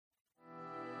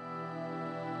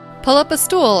Pull up a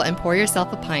stool and pour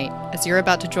yourself a pint as you're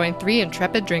about to join three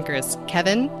intrepid drinkers,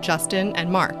 Kevin, Justin,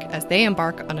 and Mark, as they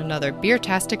embark on another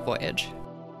beer-tastic voyage.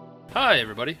 Hi,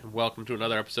 everybody, and welcome to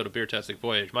another episode of Beer-tastic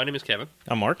Voyage. My name is Kevin.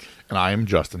 I'm Mark. And I am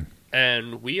Justin.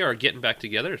 And we are getting back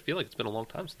together. I feel like it's been a long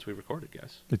time since we recorded,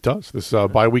 guys. It does. This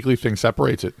bi-weekly thing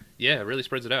separates it. Yeah, it really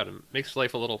spreads it out and makes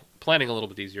life planning a little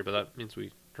bit easier, but that means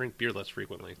we drink beer less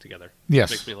frequently together.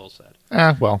 Yes. Makes me a little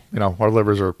sad. Well, our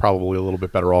livers are probably a little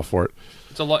bit better off for it.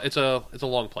 It's a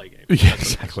long play game. Yeah,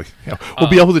 exactly. We'll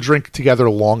be able to drink together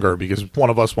longer because one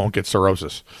of us won't get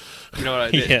cirrhosis. You know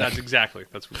what? That's exactly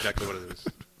what it is.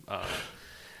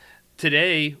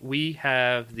 Today we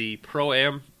have the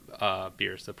Pro-Am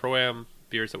beers. The Pro-Am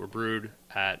beers that were brewed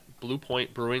at Blue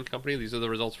Point Brewing Company. These are the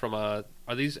results from are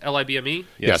these LIBME?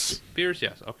 Yes. Beers?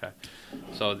 Yes. Okay.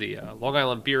 So the Long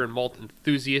Island Beer and Malt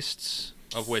Enthusiasts,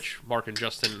 of which Mark and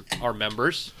Justin are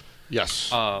members. Yes.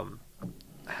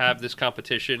 Have this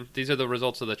competition. These are the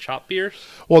results of the chop beers?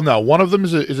 Well, no. One of them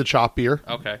is a chop beer.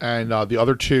 Okay. And the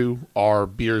other two are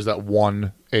beers that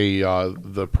won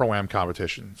the Pro-Am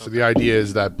competition. So the idea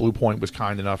is that Blue Point was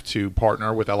kind enough to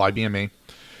partner with LIBME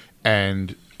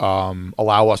and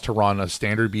allow us to run a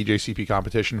standard BJCP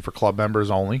competition for club members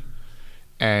only.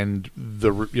 And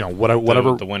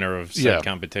whatever the winner of said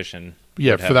competition would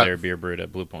have for that, their beer brewed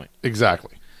at Blue Point.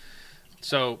 Exactly.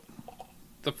 So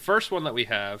the first one that we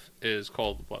have is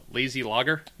called Lazy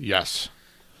Lager. Yes.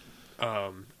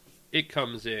 It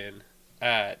comes in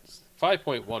at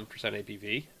 5.1%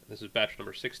 ABV. This is batch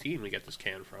number 16 we get this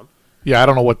can from. Yeah, I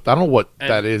don't know what And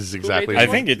that is exactly. made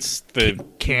I think it's the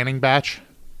canning batch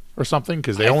or something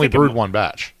because they I only think brewed one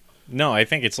batch. No, I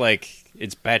think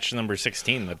it's batch number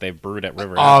 16 that they've brewed at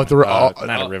River Oh, Avenue. the-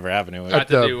 Not at River Avenue. At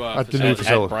the new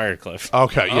facility. At Briarcliff.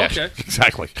 Okay, yeah, okay.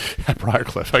 exactly. At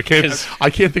Briarcliff. I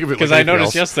can't think of it Because like I anything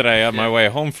noticed else. yesterday on my way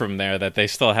home from there that they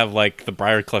still have the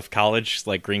Briarcliff College,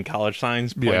 green college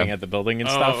signs pointing at the building and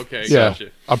stuff. Oh, okay. Yeah,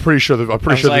 Gotcha. I'm pretty sure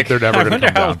that they're never I going to wonder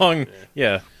come how down. long.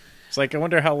 Yeah. It's I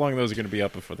wonder how long those are going to be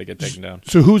up before they get taken down.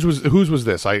 So whose was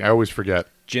this? I always forget.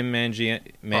 Jim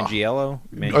Mangiello?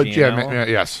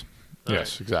 Yes, All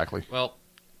yes, right. exactly. Well,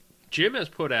 Jim has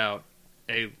put out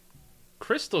a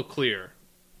crystal clear,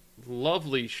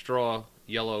 lovely straw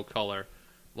yellow color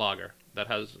lager that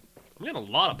has I'm getting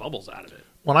a lot of bubbles out of it.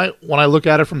 When I look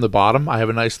at it from the bottom, I have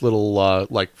a nice little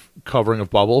covering of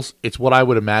bubbles. It's what I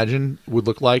would imagine would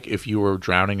look like if you were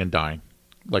drowning and dying.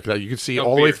 Like that, you can see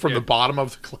all the way from the bottom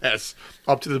of the glass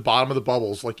up to the bottom of the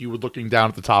bubbles, like you were looking down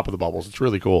at the top of the bubbles. It's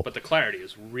really cool. But the clarity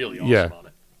is really awesome on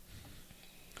it.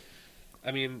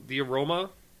 I mean, the aroma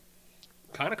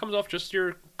kind of comes off just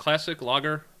your classic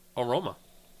lager aroma.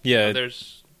 Yeah,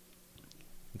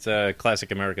 It's a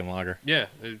classic American lager. Yeah,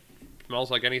 it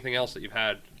smells like anything else that you've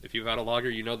had. If you've had a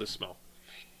lager, you know this smell.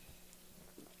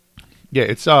 Yeah,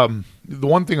 it's the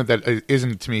one thing that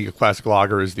isn't to me a classic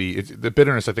lager is the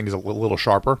bitterness. I think is a little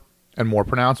sharper and more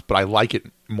pronounced, but I like it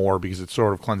more because it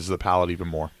sort of cleanses the palate even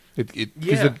more.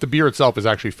 Because the beer itself is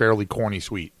actually fairly corny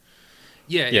sweet.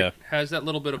 Yeah, it has that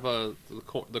little bit of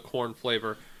the corn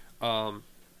flavor. The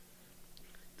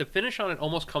finish on it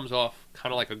almost comes off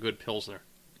kind of like a good Pilsner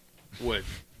would.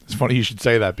 It's funny you should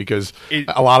say that because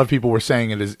a lot of people were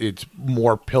saying it's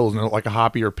more Pilsner, like a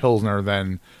hoppier Pilsner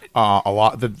than a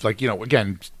lot that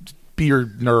again beer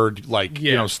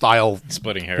nerd style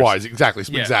splitting hairs. Wise, exactly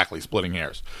splitting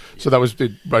hairs. So that was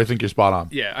I think you're spot on.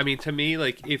 Yeah, I mean to me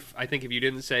if you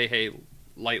didn't say hey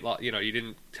light you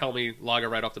didn't tell me lager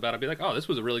right off the bat, I'd be like, oh, this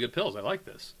was a really good Pils. I like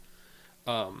this.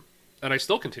 And I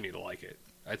still continue to like it.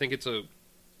 I think it's a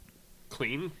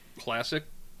clean, classic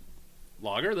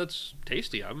lager that's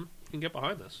tasty. I can get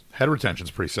behind this. Head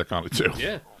retention's pretty sick on it too.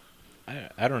 Yeah.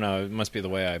 I don't know. It must be the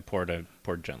way I poured. I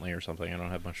poured gently or something. I don't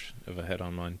have much of a head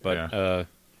on mine. But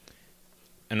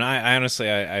and I honestly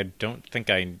I don't think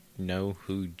I know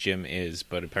who Jim is,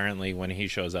 but apparently when he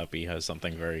shows up, he has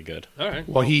something very good. All right.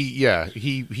 Well,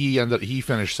 he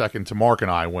finished second to Mark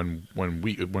and I when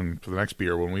for the next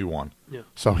beer when we won. Yeah.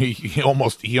 So he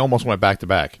almost went back to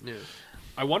back. Yeah.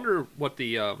 I wonder what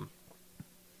the I'm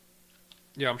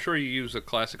sure you use a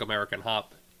classic American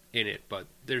hop in it, but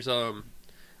there's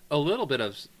a little bit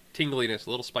of tingliness, a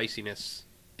little spiciness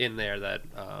in there that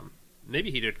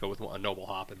maybe he did go with a noble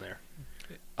hop in there.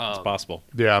 It's possible.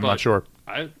 Yeah, I'm not sure.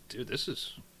 This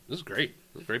is great.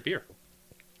 This is great beer,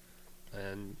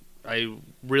 and I'm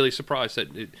really surprised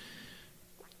that it.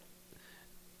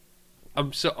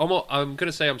 I'm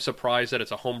gonna say I'm surprised that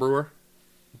it's a home brewer,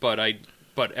 but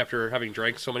after having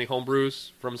drank so many home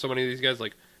brews from so many of these guys,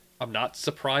 I'm not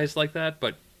surprised like that.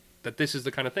 But that this is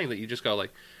the kind of thing that you just go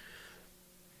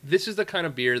this is the kind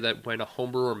of beer that when a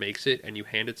home brewer makes it and you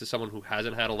hand it to someone who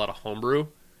hasn't had a lot of homebrew,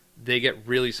 they get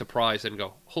really surprised and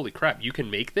go, "Holy crap, you can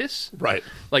make this? Right.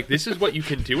 Like this is what you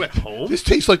can do at home?" This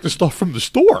tastes like the stuff from the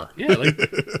store. Yeah,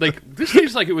 like this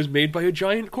tastes like it was made by a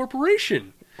giant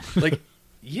corporation. Like,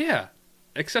 yeah,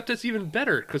 except it's even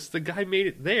better because the guy made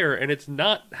it there, and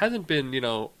hasn't been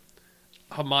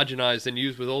homogenized and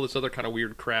used with all this other kind of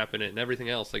weird crap in it and everything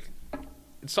else. Like,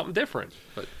 it's something different.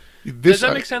 But does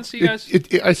that make sense to you guys?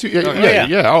 I see. Yeah, Okay.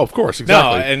 yeah. Oh, of course,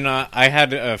 exactly. No, and I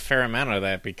had a fair amount of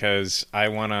that because I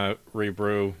want to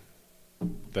rebrew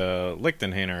the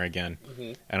Lichtenhainer again,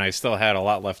 and I still had a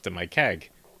lot left in my keg.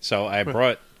 So I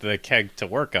brought the keg to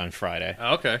work on Friday.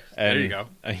 Oh, okay, And, there you go.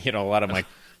 A lot of my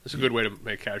That's a good way to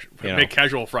make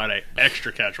casual Friday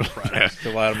extra casual Friday. a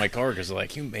lot of my coworkers are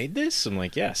like, "You made this?" I'm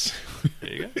like, "Yes."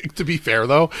 There you go. To be fair,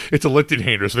 though, it's a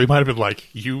Lichtenhainer, so they might have been like,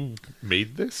 "You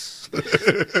made this?"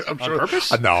 I'm On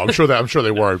purpose? No, I'm sure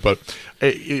they weren't, but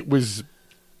it was.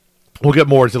 We'll get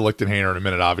more into Lichtenhainer in a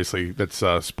minute. Obviously, that's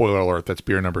spoiler alert. That's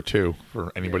beer number 2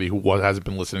 for anybody who hasn't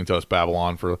been listening to us babble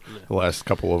on for the last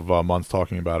couple of months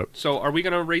talking about it. So, are we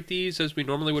going to rate these as we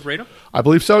normally would rate them? I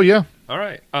believe so. Yeah. All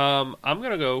right. I'm going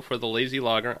to go for the Lazy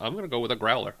Lager. I'm going to go with a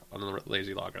growler on the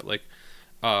Lazy Lager. Like,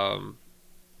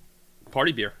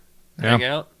 party beer. Hang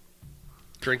out,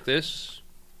 drink this,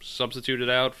 substitute it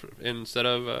out instead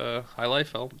of High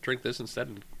Life. I'll drink this instead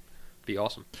and be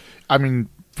awesome. I mean,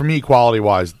 for me,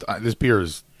 quality-wise, this beer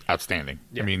is outstanding.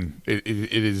 Yeah. I mean, it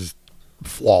is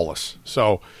flawless.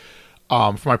 So,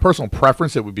 for my personal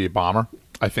preference, it would be a bomber.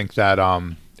 I think that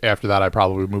after that, I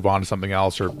probably would move on to something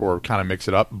else or kind of mix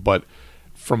it up. But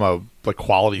from a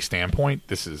quality standpoint,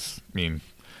 this is, I mean,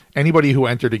 anybody who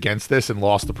entered against this and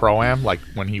lost the Pro-Am, like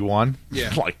when he won,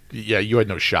 you had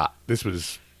no shot. This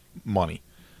was money.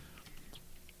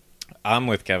 I'm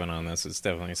with Kevin on this. It's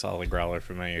definitely a solid growler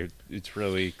for me. It's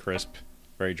really crisp,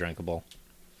 very drinkable,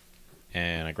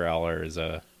 and a growler is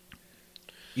a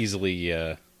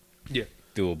easily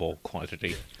doable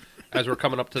quantity. As we're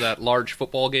coming up to that large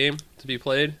football game to be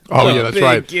played. Oh, yeah, that's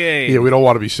right. Game. Yeah, we don't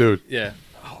want to be sued. Yeah.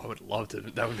 Oh, I would love to.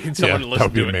 That would mean someone to That listen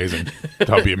would be to amazing. That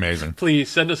would be amazing. it. Please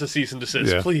send us a cease and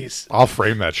desist, Yeah. please. I'll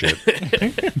frame that shit.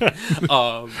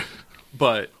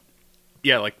 But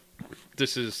yeah, like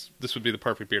this would be the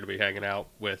perfect beer to be hanging out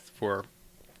with for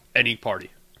any party.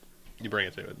 You bring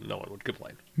it to it, no one would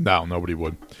complain. No, nobody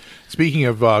would. Speaking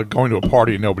of going to a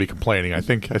party and nobody complaining, I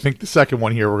think the second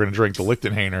one here we're going to drink, the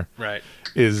Lichtenhainer, Right.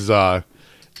 is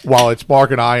while it's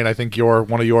Mark and I think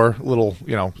one of your little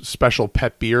special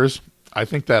pet beers. I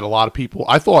think that a lot of people.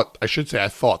 I thought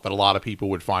that a lot of people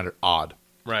would find it odd,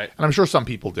 Right. and I'm sure some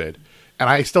people did. And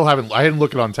I still haven't. I didn't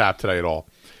look it on tap today at all.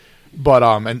 But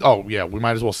we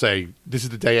might as well say this is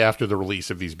the day after the release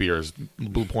of these beers.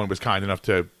 Blue Point was kind enough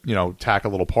to tack a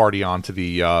little party onto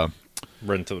the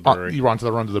Run to the brewery. you run to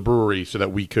the brewery so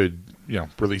that we could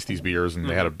release these beers, and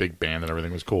they had a big band and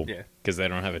everything was cool. Yeah. Because they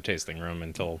don't have a tasting room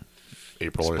until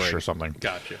April-ish Spring. or something.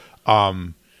 Gotcha.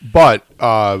 But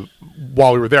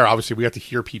while we were there, obviously we got to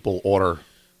hear people order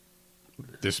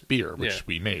this beer, which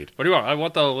we made. What do you want? I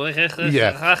want the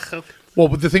Yeah. Well,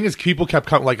 but the thing is, people kept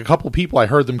coming. Like a couple of people, I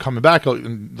heard them coming back,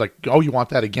 and like, "Oh, you want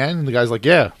that again?" And the guy's like,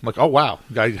 "Yeah." I'm like, "Oh, wow!"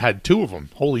 The guy had 2 of them.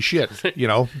 Holy shit!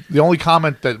 The only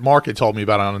comment that Mark had told me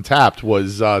about on Untapped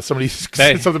was somebody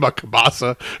said something about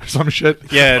Kabasa or some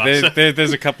shit. Yeah,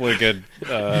 there's a couple of good things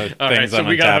right, so on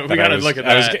we Untapped. gotta look at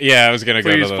that. I was going to go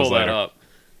to Please those pull that later. up.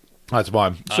 That's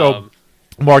fine. So,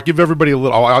 Mark, give everybody a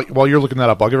little. While you're looking that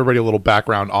up, I'll give everybody a little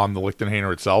background on the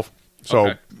Lichtenhainer itself. So,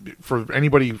 Okay. for a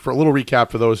little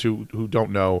recap for those who don't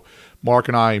know, Mark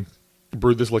and I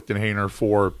brewed this Lichtenhainer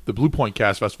for the Blue Point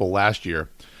Cast Festival last year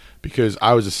because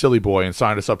I was a silly boy and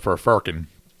signed us up for a Firkin.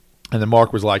 And then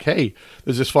Mark was like, "Hey,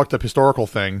 there's this fucked up historical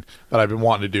thing that I've been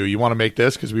wanting to do. You want to make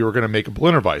this?" Because we were going to make a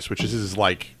Blennerweiss, which is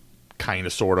like kind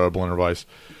of sort of a Blennerweiss.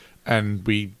 And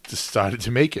we decided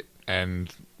to make it.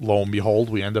 And lo and behold,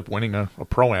 we end up winning a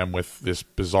Pro-Am with this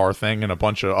bizarre thing and a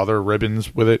bunch of other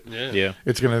ribbons with it. Yeah,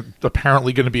 It's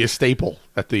apparently going to be a staple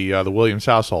at the Williams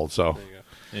household. So There you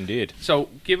go. indeed. So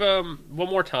give one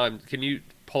more time. Can you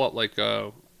pull up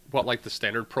what the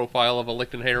standard profile of a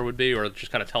Lichtenhainer would be, or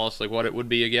just kind of tell us what it would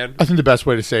be again? I think the best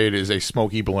way to say it is a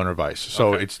smoky Berliner Weiss.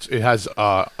 So Okay. it has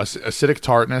acidic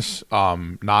tartness,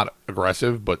 not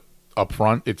aggressive, but up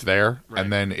front it's there, Right.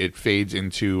 and then it fades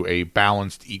into a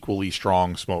balanced, equally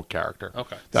strong smoke character.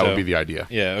 Okay. That would So- be the idea.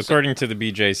 Yeah, according to the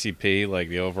BJCP,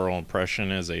 the overall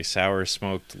impression is a sour,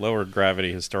 smoked, lower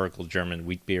gravity historical German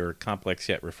wheat beer, complex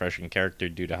yet refreshing character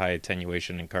due to high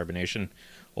attenuation and carbonation,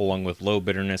 along with low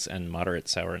bitterness and moderate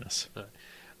sourness.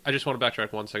 I just want to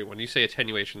backtrack 1 second. When you say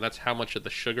attenuation, that's how much of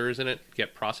the sugars in it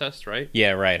get processed, right?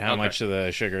 Yeah, right. How Okay. much of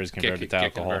the sugar is converted to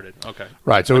alcohol? Converted. Okay.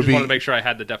 Right. So I it would just be wanted to make sure I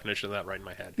had the definition of that right in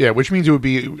my head. yeah, which means it would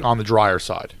be on the drier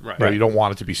side. Right. You don't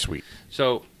want it to be sweet.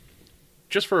 So,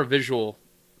 just for a visual,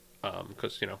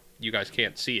 because you guys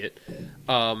can't see it.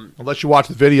 Unless you watch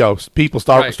the video, people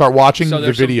start Right. watching So the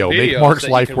there's some video. Make videos Mark's that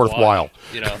you life can worthwhile.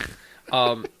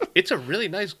 watch, it's a really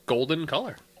nice golden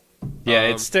color. Yeah,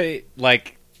 it's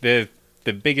like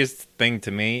the biggest thing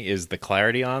to me is the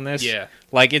clarity on this. Yeah.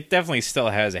 Like, it definitely still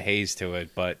has a haze to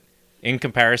it, but in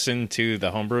comparison to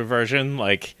the homebrew version,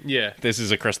 like, Yeah. this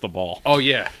is a crystal ball. Oh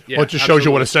yeah. Yeah. Well, it just shows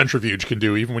you what a absolutely. centrifuge can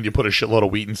do, even when you put a shitload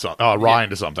of wheat and rye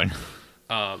into something.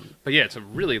 But yeah, it's a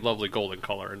really lovely golden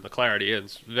color, and the clarity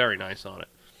is very nice on it.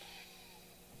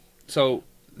 So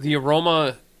the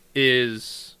aroma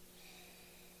is,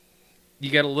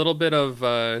 you get a little bit of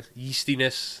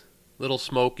yeastiness, little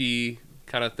smoky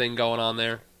kind of thing going on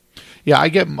there. Yeah, I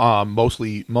get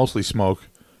mostly smoke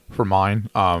for mine,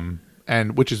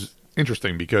 and which is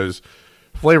interesting because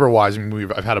flavor wise, I mean,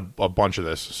 I've had a bunch of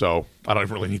this, so I don't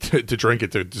really need to drink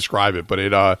it to describe it. But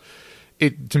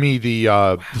it to me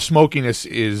the smokiness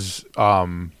is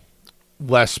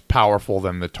less powerful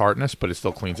than the tartness, but it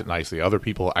still cleans it nicely. Other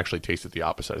people actually taste it the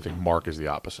opposite. I think Mark is the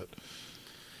opposite.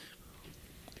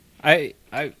 I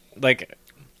like,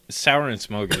 sour and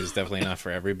smoky is definitely not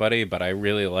for everybody, but I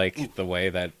really like the way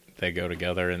that they go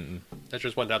together, and That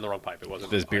just went down the wrong pipe. It wasn't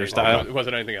This beer anything- style? It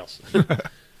wasn't anything else.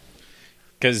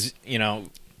 because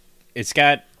it's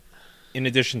got, in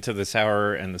addition to the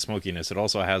sour and the smokiness, it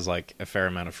also has like a fair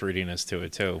amount of fruitiness to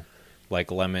it too,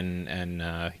 like lemon and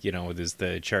there's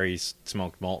the cherry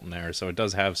smoked malt in there, so it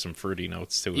does have some fruity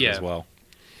notes to it Yeah. as well.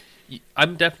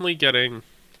 I'm definitely getting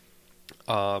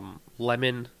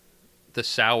lemon. The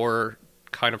sour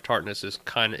kind of tartness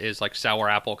is like sour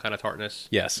apple kind of tartness.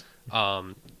 Yes.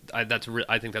 I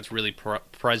think that's really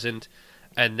present.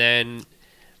 And then,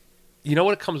 you know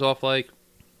what it comes off like?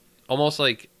 Almost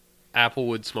like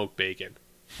applewood smoked bacon.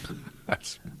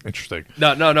 That's interesting.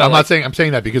 No. I'm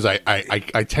saying that because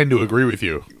I tend to agree with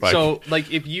you. Like, So, like,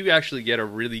 if you actually get a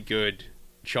really good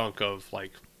chunk of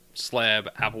like slab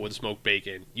applewood smoked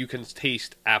bacon, you can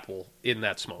taste apple in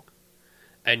that smoke,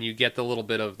 and you get the little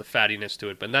bit of the fattiness to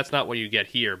it. But that's not what you get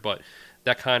here. But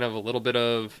that kind of a little bit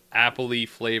of appley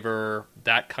flavor,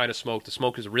 that kind of smoke. The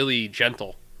smoke is really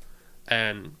gentle,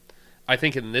 and I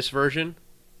think in this version,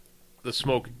 the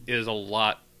smoke is a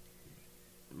lot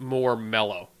more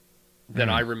mellow than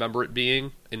I remember it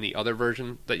being in the other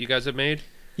version that you guys have made.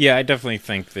 Yeah, I definitely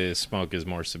think the smoke is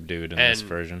more subdued in this And-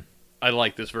 version. I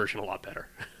like this version a lot better.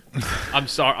 I'm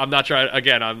sorry. I'm not trying.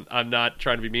 Again, I'm not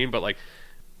trying to be mean, but like,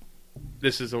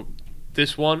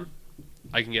 this one,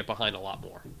 I can get behind a lot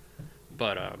more.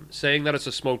 But saying that it's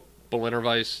a smoked Berliner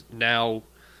Weiss now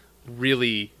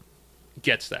really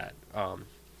gets that.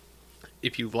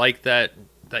 If you like that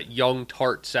young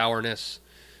tart sourness,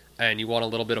 and you want a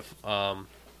little bit of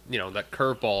that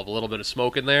curveball of a little bit of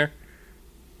smoke in there,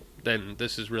 then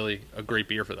this is really a great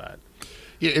beer for that.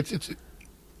 yeah, it's.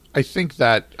 I think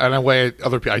that, in a way,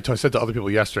 I said to other people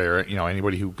yesterday, or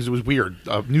anybody who, because it was weird.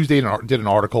 Newsday did an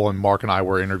article, and Mark and I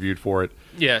were interviewed for it.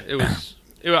 Yeah, it was.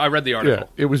 I read the article.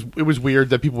 Yeah, it was weird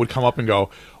that people would come up and go,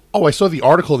 "Oh, I saw the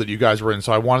article that you guys were in,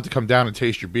 so I wanted to come down and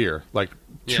taste your beer." Like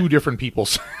two different people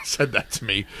said that to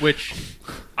me. Which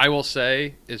I will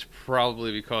say is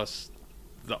probably because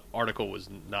the article was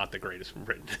not the greatest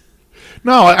written.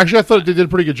 No, actually, I thought they did a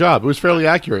pretty good job. It was fairly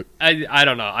accurate. I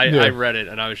don't know. Yeah. I read it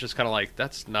and I was just kind of like,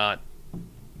 that's not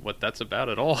what that's about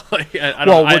at all. Like, I Well, don't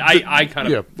know. what the- I kind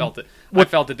of yeah. felt it. I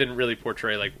felt it didn't really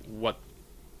portray like what.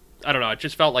 I don't know. It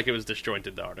just felt like it was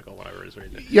disjointed, the article, when I was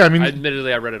reading it. Yeah, I mean-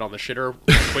 admittedly, I read it on the shitter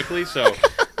quickly, so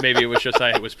maybe it was just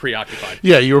I was preoccupied.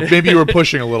 Yeah, maybe you were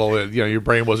pushing a little. Your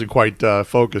brain wasn't quite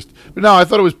focused. But no, I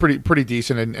thought it was pretty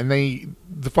decent. And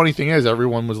the funny thing is,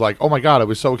 everyone was like, "Oh my god, I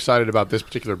was so excited about this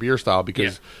particular beer style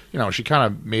because she kind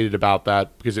of made it about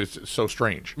that because it's so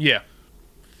strange." Yeah.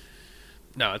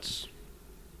 No, it's.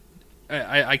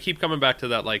 I keep coming back to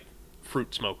that like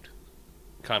fruit smoked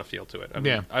kind of feel to it. I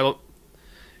mean,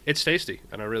 it's tasty,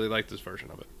 and I really like this version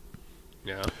of it.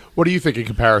 Yeah. What do you think in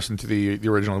comparison to the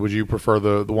original? Would you prefer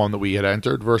the one that we had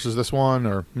entered versus this one,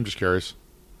 or I'm just curious?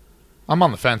 I'm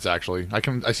on the fence actually.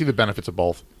 I see the benefits of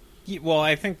both. Yeah, well,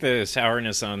 I think the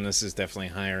sourness on this is definitely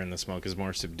higher, and the smoke is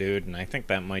more subdued, and I think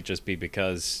that might just be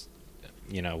because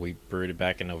we brewed it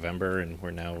back in November, and we're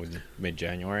now in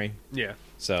mid-January, Yeah.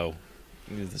 so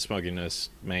the smokiness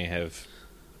may have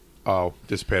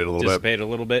Dissipated a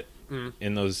little bit.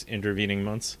 in those intervening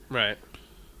months. Right.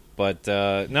 But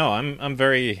no, I'm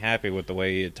very happy with the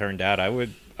way it turned out. I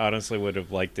honestly would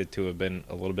have liked it to have been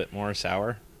a little bit more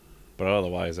sour, but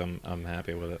otherwise, I'm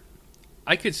happy with it.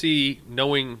 I could see,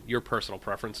 knowing your personal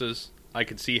preferences, I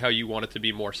could see how you want it to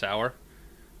be more sour,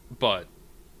 but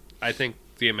I think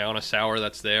the amount of sour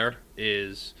that's there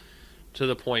is to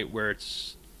the point where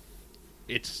it's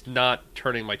not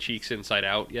turning my cheeks inside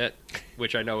out yet,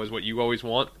 which I know is what you always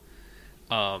want.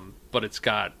 But it's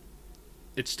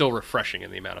still refreshing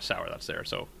in the amount of sour that's there.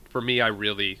 So for me, I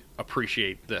really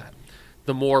appreciate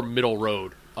the more middle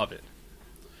road of it.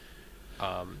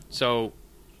 So,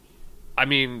 I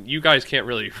mean, you guys can't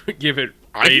really give it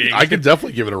rating. I could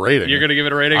definitely give it a rating. You're going to give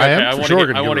it a rating? I Okay, am for sure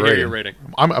going to give it a rating. I want to hear your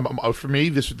rating. For me,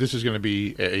 this is going to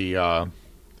be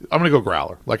I'm going to go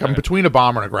growler. Like, I'm between a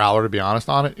bomber and a growler, to be honest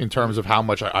on it, in terms of how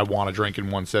much I want to drink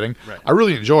in one sitting. Right. I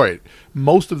really enjoy it.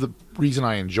 Most of the reason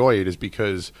I enjoy it is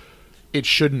because it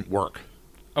shouldn't work.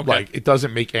 Okay. Like, it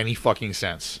doesn't make any fucking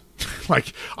sense.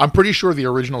 Like, I'm pretty sure the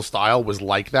original style was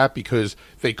like that because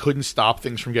they couldn't stop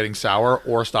things from getting sour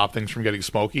or stop things from getting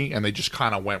smoky, and they just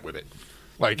kind of went with it.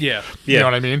 Like, you know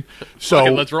what I mean? So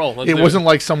let's roll. It wasn't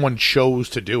like someone chose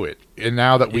to do it. And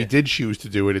now that we did choose to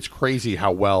do it, it's crazy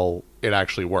how well it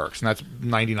actually works. And that's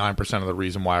 99% of the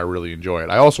reason why I really enjoy it.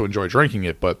 I also enjoy drinking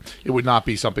it, but it would not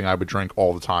be something I would drink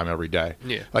all the time every day.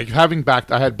 Yeah. Like,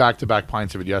 I had back-to-back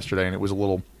pints of it yesterday, and it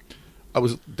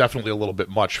was definitely a little bit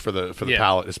much for the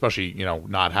palate, especially,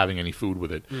 not having any food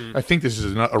with it. I think this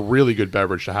is a really good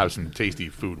beverage to have some tasty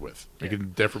food with. Like,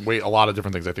 a lot of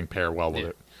different things I think pair well with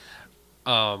it.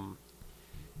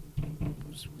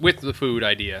 With the food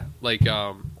idea, like,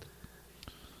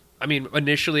 I mean,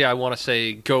 initially I want to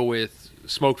say go with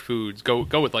smoked foods, go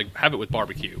with, like, have it with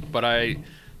barbecue, but I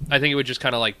think it would just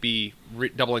kind of like be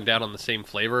doubling down on the same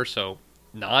flavor, so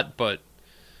not, but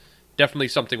definitely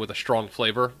something with a strong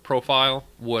flavor profile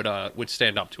would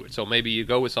stand up to it. So maybe you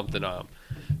go with something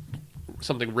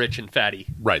rich and fatty,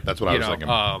 right? That's what I was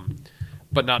thinking,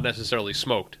 but not necessarily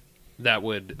smoked. That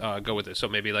would go with it. So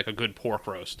maybe like a good pork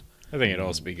roast. I think it'd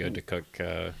also be good to cook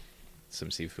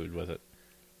some seafood with it.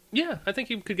 Yeah, I think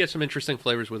you could get some interesting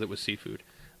flavors with it with seafood.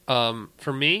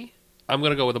 For me, I'm going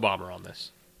to go with a bomber on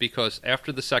this because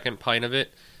after the second pint of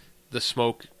it, the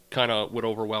smoke kind of would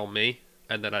overwhelm me,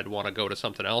 and then I'd want to go to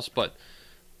something else. But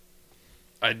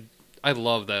I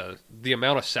love the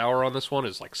amount of sour on this one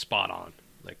is like spot on.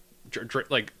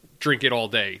 Like drink it all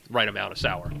day, right amount of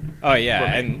sour. Oh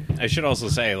yeah, and I should also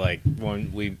say, like,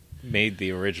 when we made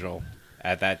the original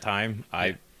at that time,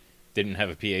 I didn't have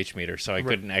a pH meter, so I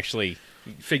couldn't actually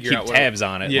keep tabs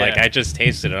on it. Yeah. Like, I just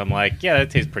tasted it. I'm like, yeah,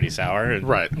 that tastes pretty sour.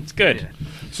 Right, it's good.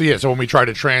 Yeah. So when we tried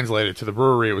to translate it to the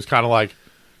brewery, it was kind of like,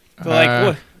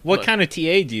 what kind of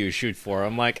TA do you shoot for?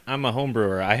 I'm like, I'm a home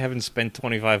brewer. I haven't spent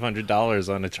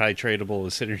 $2,500 on a titratable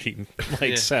acidity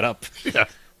setup. Yeah.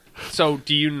 So,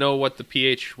 do you know what the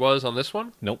pH was on this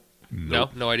one? Nope.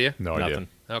 No idea? No Nothing.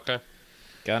 idea. Okay.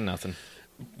 Got nothing.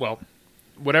 Well,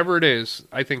 whatever it is,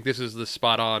 I think this is the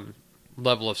spot-on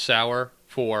level of sour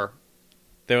for...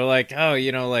 They were like, oh,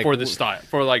 like... For the style.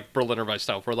 For, like, Berliner Weiss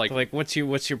style. For, like... Like, what's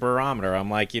your barometer? I'm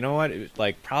like, you know what?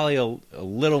 Like, probably a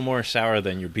little more sour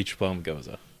than your Beach Bum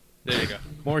Goza. There you go.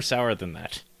 More sour than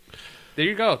that. There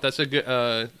you go. That's a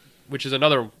good... which is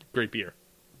another great beer.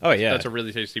 Oh, yeah. That's a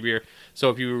really tasty beer. So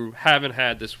if you haven't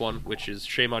had this one, which is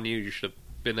shame on you, you should have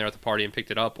been there at the party and picked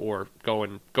it up, or go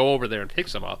over there and pick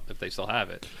some up if they still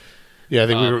have it. Yeah, I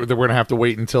think we're going to have to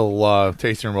wait until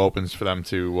tasting room opens for them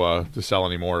to sell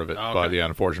any more of it. Okay. But yeah,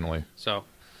 unfortunately, so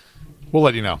we'll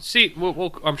let you know. See,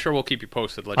 I'm sure we'll keep you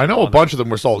posted. I know a bunch of them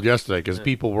were sold yesterday because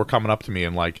people were coming up to me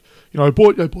and like, I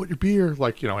bought your beer.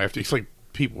 Like, after it's like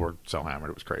people were so hammered,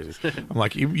 it was crazy. I'm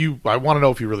like, I want to know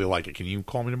if you really like it. Can you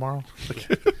call me tomorrow?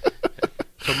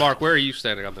 So, Mark, where are you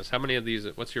standing on this? How many of these?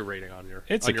 What's your rating on your?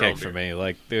 It's on a your own kick for beer? me.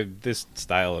 Like, this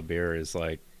style of beer is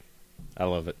like, I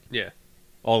love it. Yeah.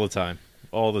 All the time.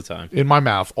 All the time. In my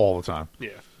mouth all the time. Yeah,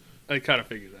 I kind of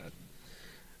figured that.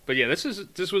 But yeah, this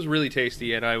was really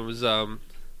tasty, and I was and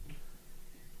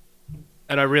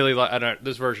I really like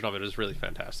this version of it is really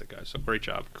fantastic, guys. So great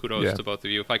job, kudos to both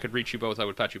of you. If I could reach you both, I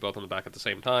would pat you both on the back at the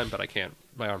same time, but I can't.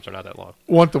 My arms are not that long.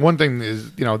 One thing is,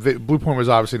 Blue Point was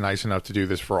obviously nice enough to do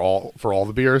this for all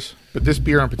the beers, but this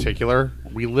beer in particular,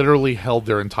 we literally held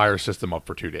their entire system up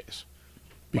for 2 days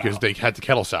because they had to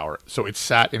kettle sour it. So it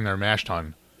sat in their mash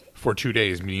tun for 2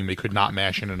 days, meaning they could not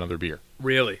mash in another beer.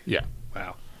 Really? Yeah.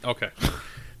 Wow. Okay.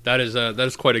 That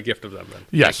is quite a gift of them, then.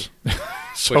 Yes.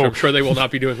 So, which I'm sure they will not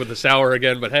be doing with the sour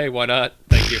again, but hey, why not?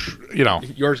 Thank you.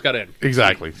 Yours got in.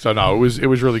 Exactly. So no, it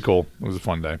was really cool. It was a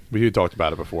fun day. We had talked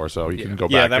about it before, so you can go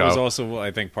back. Yeah, that was also,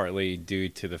 I think, partly due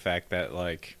to the fact that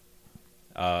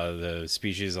the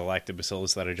species of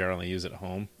lactobacillus that I generally use at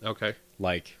home, okay,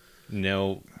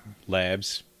 no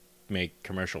labs make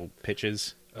commercial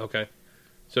pitches. Okay.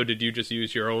 So did you just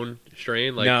use your own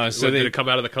strain? Like, No, so did it come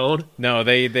out of the cone? No,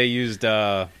 they used.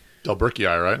 Del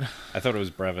Brickyai, right? I thought it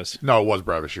was Brevis. No, it was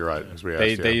Brevis. You're right. As we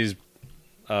asked, They used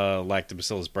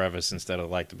Lactobacillus brevis instead of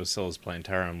Lactobacillus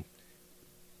plantarum,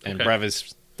 and Okay.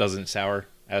 Brevis doesn't sour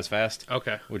as fast.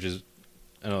 Okay. Which is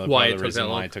another Why part it of the took reason that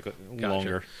why long? it took Gotcha.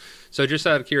 longer. So just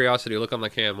out of curiosity, look on the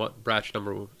can. What batch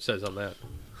number says on that?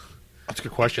 That's a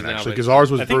good question, Now actually, it's- because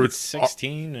ours was I think brewed it's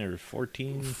 16 or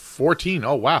 14. 14.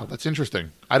 Oh, wow. That's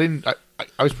interesting. I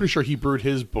was pretty sure he brewed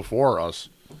his before us.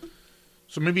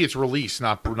 So maybe it's release,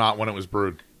 not when it was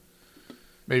brewed.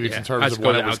 Maybe it's in terms Has of to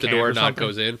when go it was out the canned door, or not something.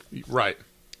 goes in. Right.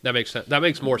 That makes sense. That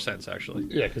makes more sense, actually.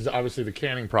 Yeah, because obviously the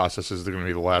canning process is going to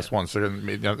be the last one, so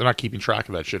they're not keeping track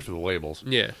of that shit for the labels.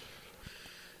 Yeah.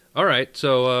 All right,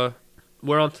 so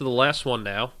we're on to the last one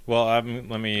now. Well, let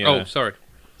me. Oh, sorry.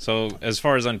 So as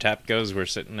far as Untapped goes, we're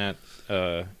sitting at 3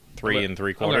 I'm and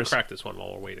 3 I'm gonna quarters. crack this one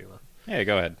while we're waiting, though. Yeah,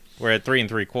 go ahead. We're at 3 and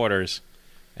 3 quarters,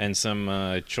 and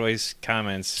some choice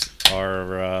comments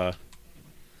are.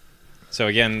 So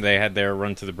again, they had their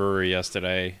run to the brewery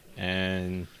yesterday,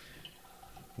 and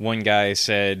one guy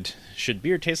said, "Should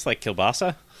beer taste like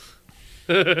kielbasa?"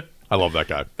 I love that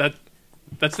guy.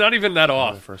 That's not even that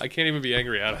off. first. I can't even be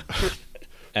angry at it.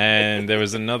 And there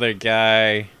was another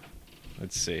guy.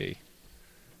 Let's see.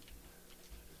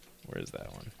 Where's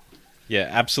that one? Yeah,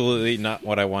 absolutely not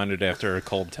what I wanted after a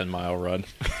cold 10-mile run.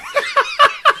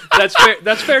 That's fair.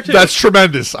 That's fair too. That's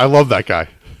tremendous. I love that guy.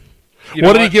 You know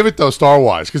What did he give it, though,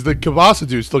 star-wise? Because the Kibasa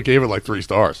dude still gave it like 3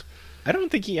 stars. I don't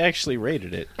think he actually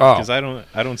rated it Oh. because I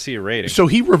don't see a rating. So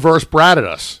he reverse Braded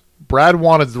us. Brad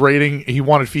wanted rating. He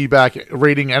wanted feedback,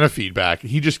 rating, and a feedback.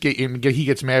 He just he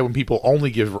gets mad when people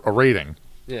only give a rating.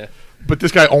 Yeah. But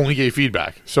this guy only gave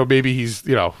feedback. So maybe he's,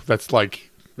 that's like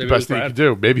Maybe the it was best thing he Brad. could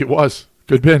do. Maybe it was.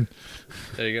 Good bin.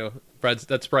 There you go.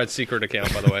 That's Brad's secret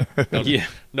account, by the way. Yeah.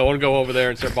 No one go over there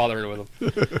and start bothering with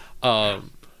him.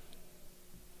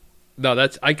 No,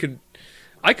 that's I could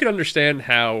understand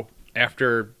how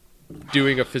after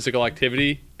doing a physical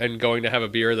activity and going to have a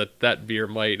beer that beer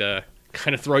might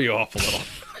kind of throw you off a little.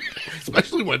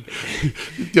 Especially when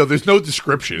there's no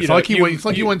description. It's You not know,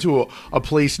 like you went to a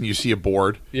place and you see a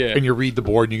board, Yeah. and you read the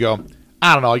board and you go,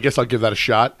 I don't know, I guess I'll give that a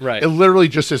shot. Right. It literally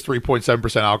just says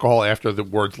 3.7% alcohol after the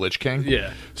words Lich King.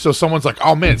 Yeah. So someone's like,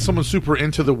 oh man, someone's super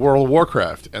into the World of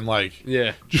Warcraft, and like,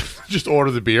 Yeah. just order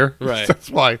the beer. Right. That's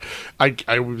why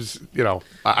I was,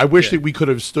 I wish Yeah. that we could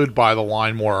have stood by the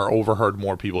line more or overheard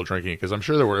more people drinking it, because I'm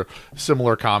sure there were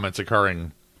similar comments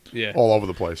occurring Yeah. all over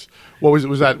the place. What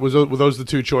was that? Were those the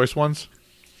 2 choice ones?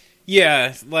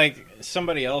 Yeah, like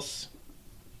somebody else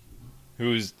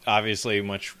who's obviously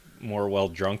much more well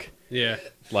drunk, Yeah.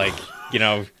 like,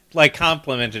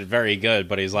 complimented very good,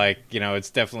 but he's like, it's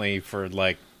definitely for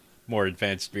like more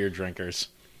advanced beer drinkers.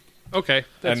 Okay.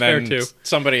 That's and fair then too.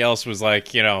 somebody else was like,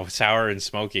 sour and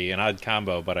smoky, an odd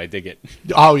combo, but I dig it.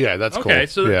 Oh yeah, that's cool. Okay,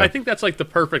 so yeah. I think that's like the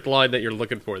perfect line that you're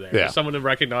looking for there. Yeah. Someone to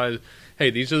recognize, hey,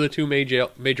 these are the 2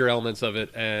 major elements of it,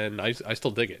 and I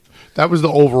still dig it. that was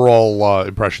the overall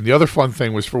impression. The other fun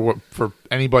thing was for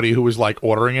anybody who was like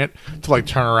ordering it to like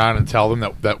turn around and tell them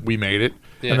that we made it,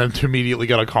 Yeah. and then to immediately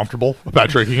get uncomfortable about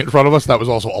drinking it in front of us. That was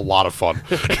also a lot of fun.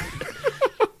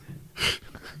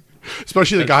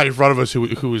 Especially the guy in front of us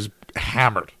who was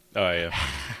hammered. Oh, yeah.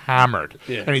 Hammered.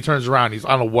 Yeah. And he turns around. I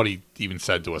don't know what he even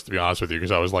said to us, to be honest with you,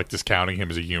 because I was like discounting him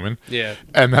as a human. Yeah.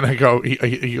 And then I go,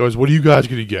 he goes, what are you guys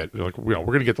going to get? We're like, we're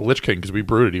going to get the Lich King because we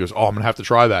brewed it. He goes, oh, I'm going to have to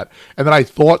try that. And then I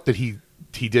thought that he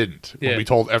didn't Yeah.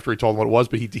 after he told him what it was,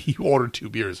 but he ordered 2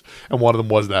 beers, and one of them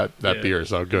was that Yeah. beer.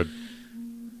 So good.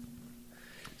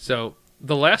 So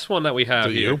the last one that we have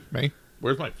Is it here, you? Me?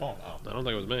 Where's my phone? Oh. I don't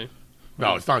think it was me.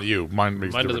 No, it's not you. Mine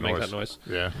makes Mine a doesn't different make that noise.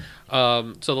 Yeah.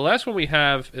 So the last one we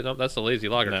have, that's the Lazy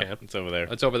Lager No, can. it's over there.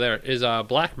 It's over there. Is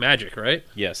Black Magic, right?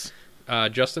 Yes.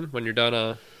 Justin, when you're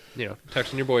done,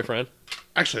 texting your boyfriend.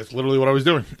 Actually, that's literally what I was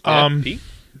doing. Yeah, Pete?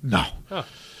 No. Oh.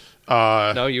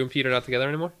 No, you and Pete are not together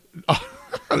anymore?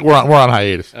 We're on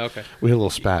hiatus. Okay. We had a little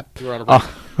spat. You were on a break.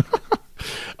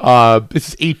 This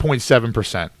is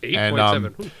 8.7%. 8.7.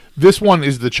 And this one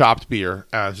is the chopped beer.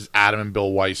 This is Adam and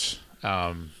Bill Weiss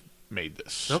made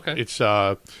this. Okay. It's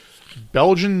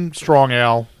Belgian strong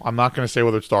ale. I'm not going to say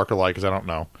whether it's dark or light because I don't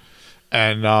know.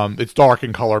 And it's dark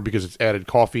in color because it's added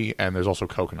coffee, and there's also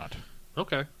coconut.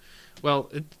 Okay. Well,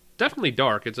 it's definitely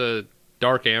dark. It's a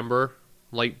dark amber,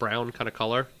 light brown kind of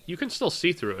color. You can still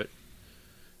see through it.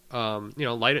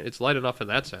 Light. It's light enough in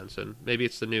that sense, and maybe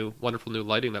it's the wonderful new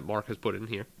lighting that Mark has put in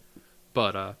here.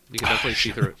 But you can definitely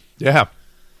see through it. Yeah.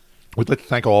 We'd like to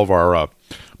thank all of our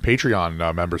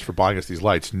Patreon members for buying us these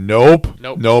lights. Nope.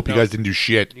 You guys didn't do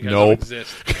shit. You guys don't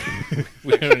exist.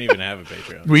 We don't even have a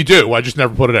Patreon. We do. I just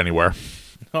never put it anywhere.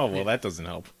 Oh, well, that doesn't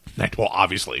help. Well,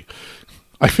 obviously.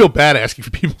 I feel bad asking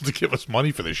for people to give us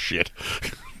money for this shit.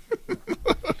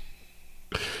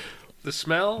 The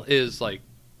smell is like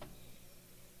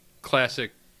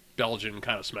classic Belgian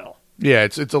kind of smell. Yeah,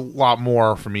 it's a lot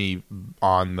more for me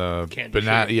on the Candy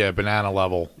banana sugar. banana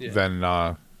level than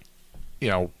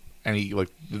any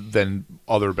than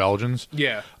other Belgians.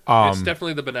 Yeah, it's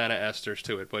definitely the banana esters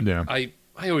to it, but Yeah. I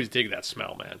always dig that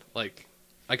smell, man. Like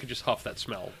I could just huff that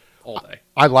smell all day.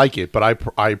 I like it, but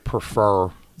I prefer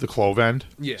the clove end.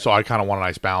 Yeah. So I kind of want a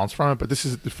nice balance from it. But this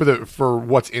is for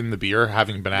what's in the beer,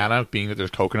 having banana, being that there's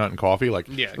coconut and coffee, like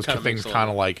Yeah, it those kinda two things makes a kind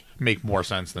of little- like make more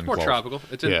sense than More clove. tropical.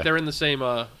 They're in the same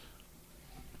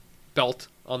belt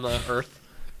on the earth.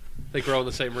 They grow in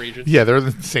the same region. Yeah, they're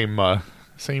the same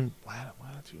latitude.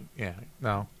 Yeah,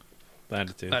 no,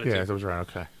 Latitude. Latitude. yeah, that was right.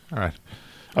 Okay, all right.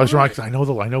 I was wrong 'cause I know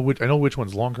which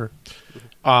one's longer.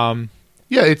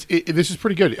 Yeah, this is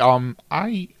pretty good.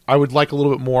 I would like a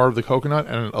little bit more of the coconut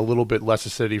and a little bit less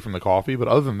acidity from the coffee, but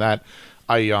other than that,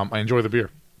 I enjoy the beer.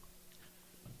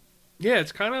 Yeah,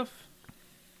 it's kind of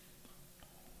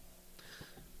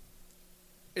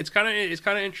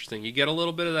interesting. You get a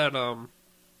little bit of that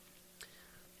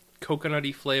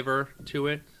coconutty flavor to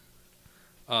it.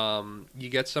 You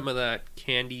get some of that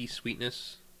candy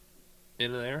sweetness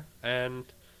in there, and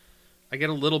I get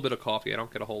a little bit of coffee. I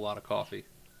don't get a whole lot of coffee.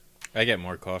 I get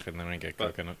more coffee than I get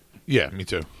But- coconut. Yeah, me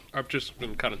too. I've just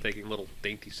been kind of taking little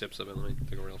dainty sips of it. Let me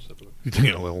take a real sip of it. You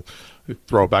taking a little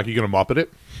throw it back. You gonna mop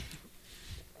it?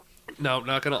 No, I'm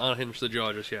not going to unhinge the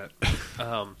jaw just yet.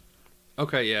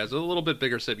 Okay, yeah, it's a little bit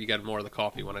bigger sip. You get more of the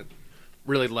coffee when it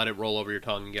really let it roll over your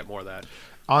tongue and get more of that.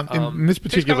 In this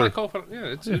Tastes kinda particular, like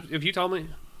coconut. If you tell me,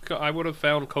 I would have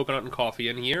found coconut and coffee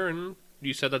in here, and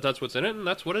you said that that's what's in it, and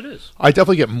that's what it is. I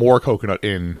definitely get more coconut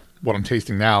in what I'm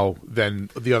tasting now than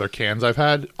the other cans I've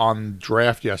had. On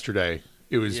draft yesterday,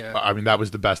 it was. Yeah. I mean, that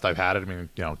was the best I've had it. I mean,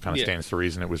 kind of Yeah. stands to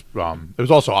reason. It was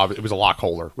also obvious. It was a lot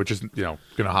colder, which is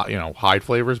gonna hide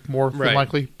flavors more than Right.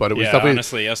 likely. But it was Yeah, definitely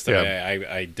honestly, yesterday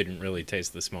I didn't really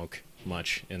taste the smoke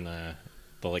much in the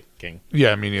Lick King.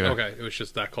 Yeah, me neither. Okay, it was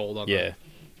just that cold on Yeah.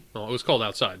 Well, it was cold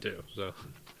outside, too, so...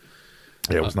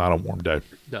 Yeah, it was not a warm day.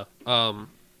 No.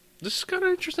 This is kind of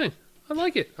interesting. I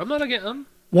like it. I'm not again...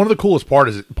 One of the coolest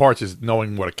parts is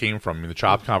knowing what it came from. I mean, the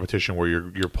chop competition where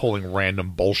you're pulling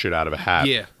random bullshit out of a hat.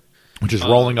 Yeah. Which is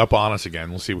rolling up on us again.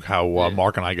 We'll see how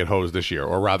Mark and I get hosed this year.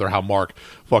 Or rather, how Mark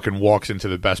fucking walks into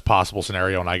the best possible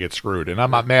scenario and I get screwed. And I'm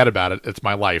not mad about it. It's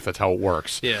my life. That's how it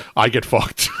works. Yeah. I get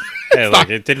fucked. Hey, look,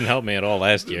 it didn't help me at all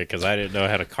last year because I didn't know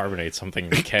how to carbonate something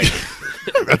in a keg.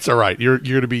 That's all right. You're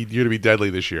gonna be deadly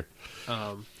this year.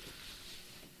 I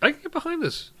can get behind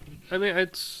this. I mean,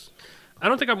 I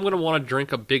don't think I'm going to want to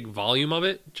drink a big volume of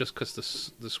it just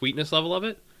because the sweetness level of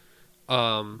it.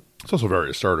 It's also very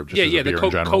assertive. Just as a The beer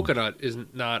in general. coconut is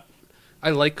not... I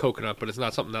like coconut, but it's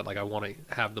not something that like I want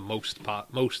to have the most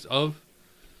of.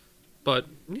 But,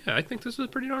 yeah, I think this is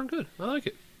pretty darn good. I like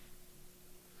it.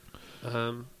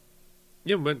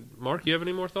 Yeah, but Mark, you have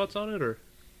any more thoughts on it, or?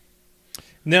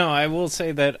 No, I will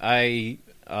say that I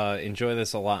enjoy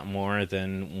this a lot more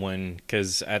than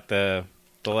because at the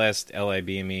last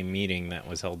LIBME meeting that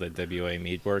was held at WA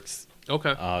Meadworks,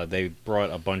 Okay. they brought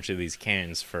a bunch of these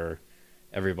cans for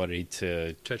everybody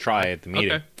to try at the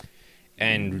meeting. Okay.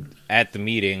 And at the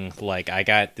meeting, like, I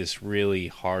got this really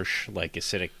harsh, like,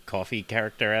 acidic coffee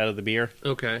character out of the beer,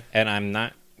 Okay. and I'm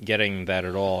not getting that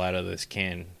at all out of this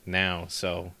can now.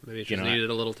 So Maybe it just needed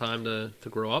a little time to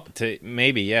grow up. to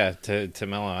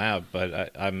mellow out.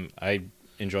 But I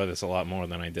enjoy this a lot more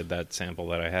than I did that sample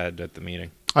that I had at the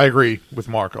meeting. I agree with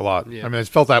Mark a lot. Yeah. I mean, it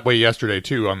felt that way yesterday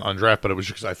too on draft, but it was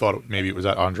just because I thought maybe it was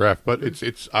on draft. But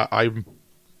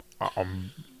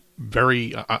I'm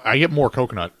very. I get more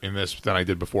coconut in this than I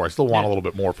did before. I still want a little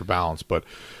bit more for balance, but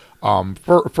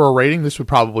for a rating, this would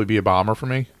probably be a bomber for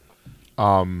me.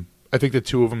 I think the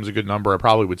two of them is a good number. I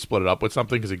probably would split it up with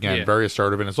something because, again, very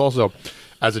assertive, and it's also,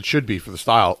 as it should be for the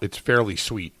style, it's fairly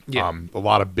sweet. Yeah. A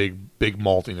lot of big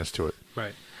maltiness to it.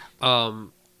 Right.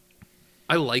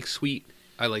 I like sweet.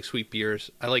 I like sweet beers.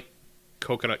 I like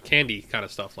coconut candy kind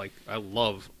of stuff. Like, I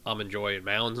love Almond Joy and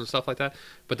Mounds and stuff like that.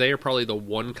 But they are probably the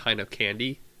one kind of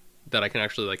candy that I can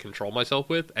actually like control myself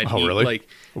with and eat really?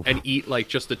 like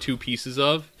just the two pieces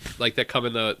of like that come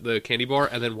in the candy bar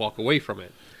and then walk away from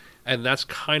it. And that's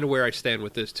kind of where I stand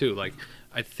with this too. Like,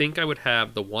 I think I would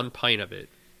have the one pint of it,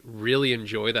 really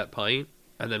enjoy that pint,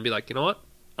 and then be like, you know what,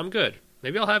 I'm good.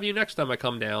 Maybe I'll have you next time I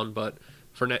come down, but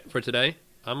for today,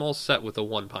 I'm all set with the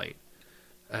one pint.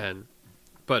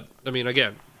 But But I mean,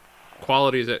 again,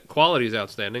 quality is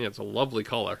outstanding. It's a lovely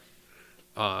color.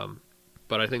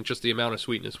 But I think just the amount of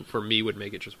sweetness for me would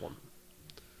make it just one.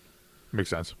 Makes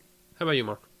sense. How about you,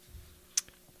 Mark?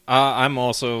 I'm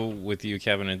also with you,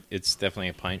 Kevin. It's definitely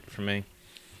a pint for me.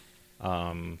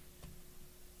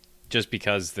 Just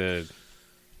because the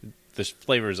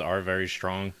flavors are very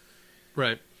strong.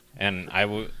 Right. And I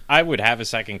would have a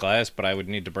second glass, but I would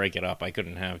need to break it up. I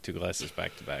couldn't have 2 glasses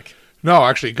back to back. No,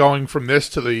 actually, going from this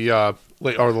to the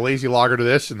lazy lager to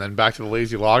this, and then back to the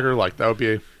lazy lager, like that would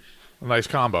be a nice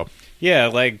combo. Yeah,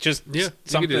 like just Yeah,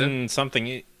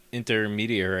 something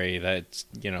intermediary that's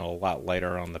a lot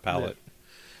lighter on the palate.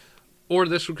 Yeah. Or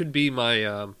this could be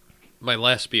my my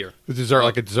last beer. The dessert,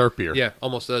 like a dessert beer. Yeah,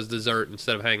 almost as dessert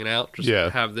instead of hanging out. Just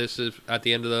Yeah. have this at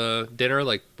the end of the dinner,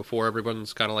 like before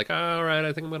everyone's kind of like, all right,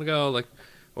 I think I'm gonna go. Like,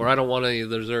 or I don't want any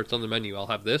of the desserts on the menu. I'll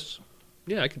have this.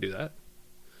 Yeah, I could do that.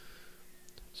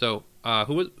 So,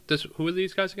 who are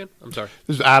these guys again? I'm sorry.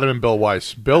 This is Adam and Bill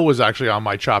Weiss. Bill was actually on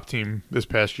my chop team this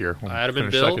past year. Adam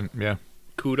and Finished Bill? second. Yeah.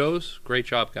 Kudos, great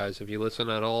job, guys. If you listen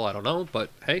at all, I don't know, but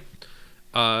hey,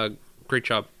 great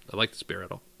job. I like the spirit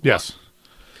at all. Yes.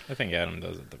 I think Adam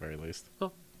does at the very least.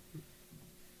 Like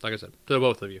I said, to the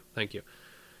both of you, thank you.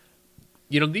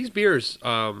 These beers,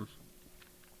 I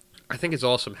think it's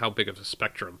awesome how big of a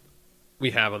spectrum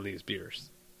we have on these beers.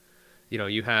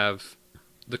 You have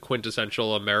the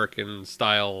quintessential American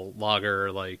style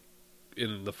lager, like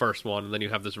in the first one, and then you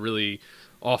have this really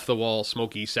off the wall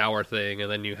smoky sour thing, and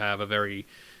then you have a very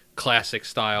classic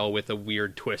style with a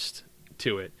weird twist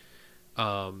to it.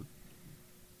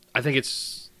 I think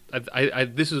it's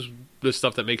this is the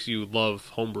stuff that makes you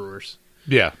love homebrewers.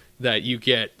 Yeah. That you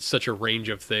get such a range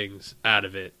of things out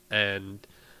of it, and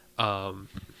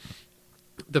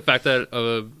the fact that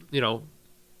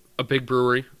a big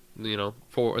brewery,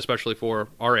 especially for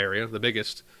our area, the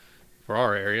biggest for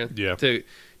our area, yeah, to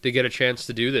get a chance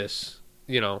to do this,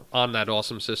 on that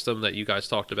awesome system that you guys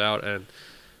talked about, and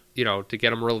to get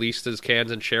them released as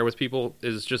cans and share with people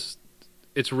is just,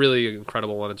 it's really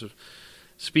incredible, and it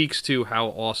speaks to how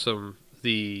awesome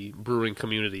the brewing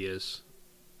community is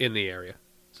in the area.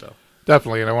 So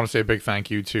definitely, and I want to say a big thank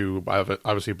you to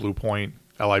obviously Blue Point,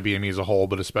 LIBME as a whole,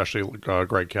 but especially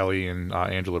Greg Kelly and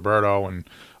Angela Berto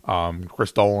and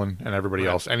Chris Dolan and everybody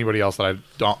else. Anybody else that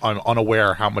I'm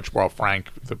unaware how much, well, Frank,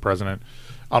 the president,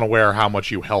 unaware how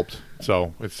much you helped.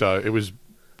 So it was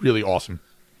really awesome.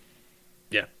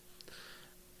 Yeah.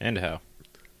 And how.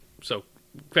 So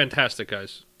fantastic,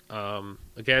 guys.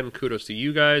 Again, kudos to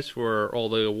you guys for all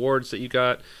the awards that you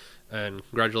got, and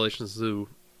congratulations to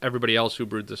everybody else who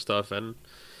brewed this stuff. And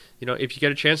if you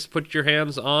get a chance to put your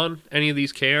hands on any of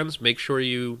these cans, make sure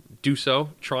you do so.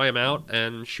 Try them out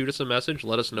and shoot us a message.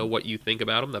 Let us know what you think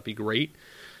about them. That'd be great.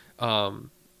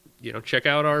 Check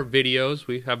out our videos.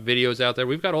 We have videos out there.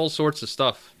 We've got all sorts of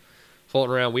stuff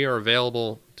floating around. We are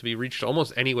available to be reached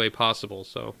almost any way possible.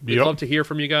 So we'd love to hear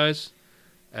from you guys.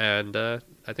 And I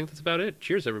think that's about it.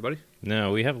 Cheers, everybody.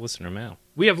 No, we have listener mail.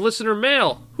 We have listener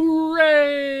mail.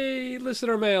 Hooray!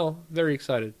 Listener mail. Very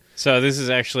excited. So this is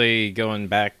actually going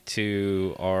back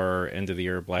to our end of the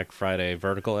year Black Friday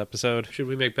vertical episode. Should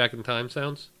we make back in time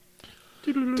sounds?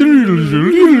 Thank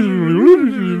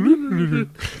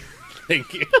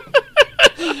you.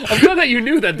 I'm glad that you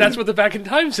knew that that's what the back in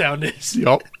time sound is.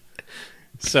 Yep.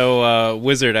 So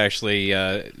Wizard actually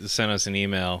sent us an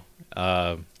email,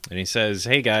 and he says,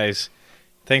 "Hey guys,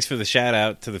 thanks for the shout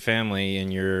out to the family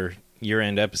in your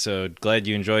year-end episode. Glad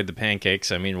you enjoyed the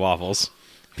pancakes. I mean waffles."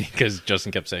 Because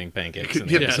Justin kept saying pancakes in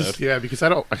the episode. Yeah, because I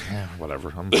don't...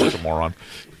 whatever, I'm such a moron.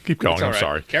 Keep going, I'm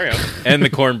sorry. Carry on. And the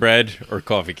cornbread or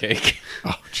coffee cake.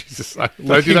 Oh, Jesus. Did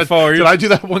I do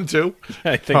that one too?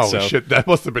 I think so. Oh, shit, that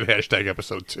must have been hashtag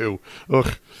episode 2.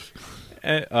 Ugh.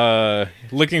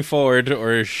 Looking forward,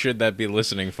 or should that be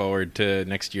listening forward to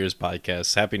next year's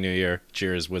podcast. Happy New Year.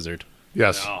 Cheers, Wizard.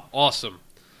 Yes. Oh, awesome.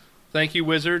 Thank you,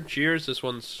 Wizard. Cheers. This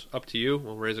one's up to you.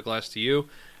 We'll raise a glass to you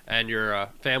and your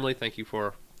family. Thank you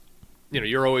for...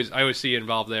 I always see you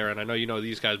involved there, and I know you know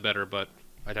these guys better, but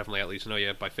I definitely at least know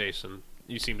you by face, and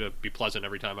you seem to be pleasant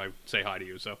every time I say hi to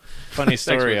you. So, funny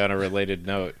story on a related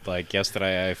note. Like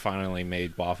yesterday, I finally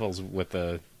made waffles with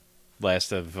the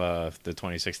last of the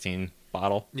 2016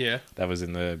 bottle. Yeah, that was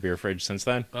in the beer fridge since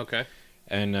then. Okay,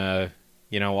 and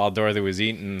while Dorothy was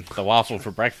eating the waffle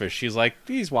for breakfast, she's like,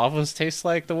 "These waffles taste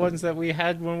like the ones that we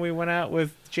had when we went out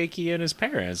with Jakey and his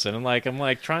parents." And I'm like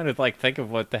trying to think of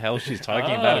what the hell she's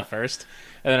talking about at first,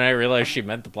 and then I realized she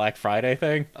meant the Black Friday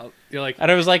thing. You're like,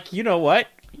 and I was like, you know what?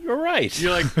 You're right.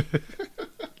 You're like,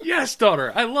 yes,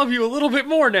 daughter, I love you a little bit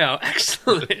more now.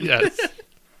 Excellent. Yes.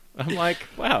 I'm like,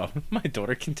 wow, my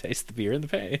daughter can taste the beer in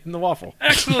the waffle.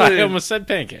 Excellent. I almost said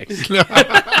pancakes.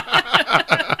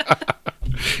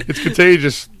 It's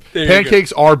contagious. There you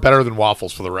Pancakes are better than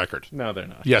waffles, for the record. No, they're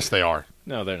not. Yes, they are.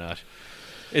 No, they're not.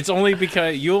 It's only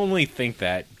because you only think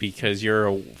that because you're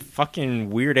a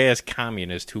fucking weird ass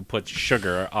communist who puts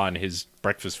sugar on his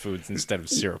breakfast foods instead of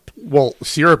syrup. Well,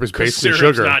 syrup is basically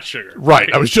syrup's sugar. not sugar.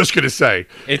 Right. I was just going to say.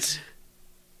 It's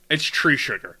tree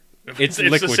sugar. It's the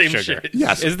liquid same sugar. shit.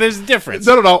 Yes. There's a difference.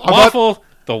 No. I'm Waffle.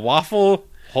 The waffle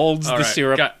holds All the right,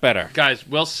 syrup better. Guys,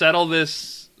 we'll settle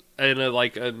this in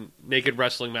a naked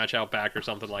wrestling match out back or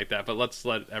something like that. But let's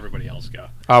let everybody else go.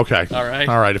 Okay. All right.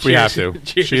 All right. If we have Cheers.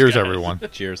 to. Cheers, guys. Everyone.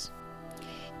 Cheers.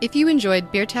 If you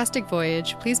enjoyed Beertastic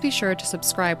Voyage, please be sure to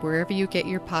subscribe wherever you get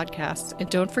your podcasts, and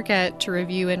don't forget to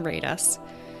review and rate us.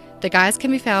 The guys can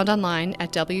be found online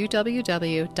at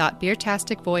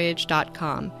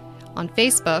www.beertasticvoyage.com, on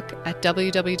Facebook at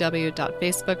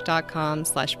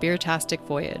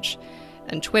www.facebook.com/beertasticvoyage,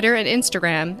 and Twitter and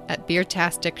Instagram at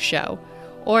Beertastic Show,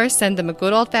 or send them a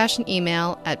good old-fashioned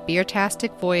email at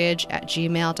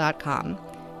beertasticvoyage@gmail.com.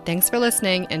 Thanks for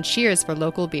listening, and cheers for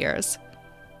local beers.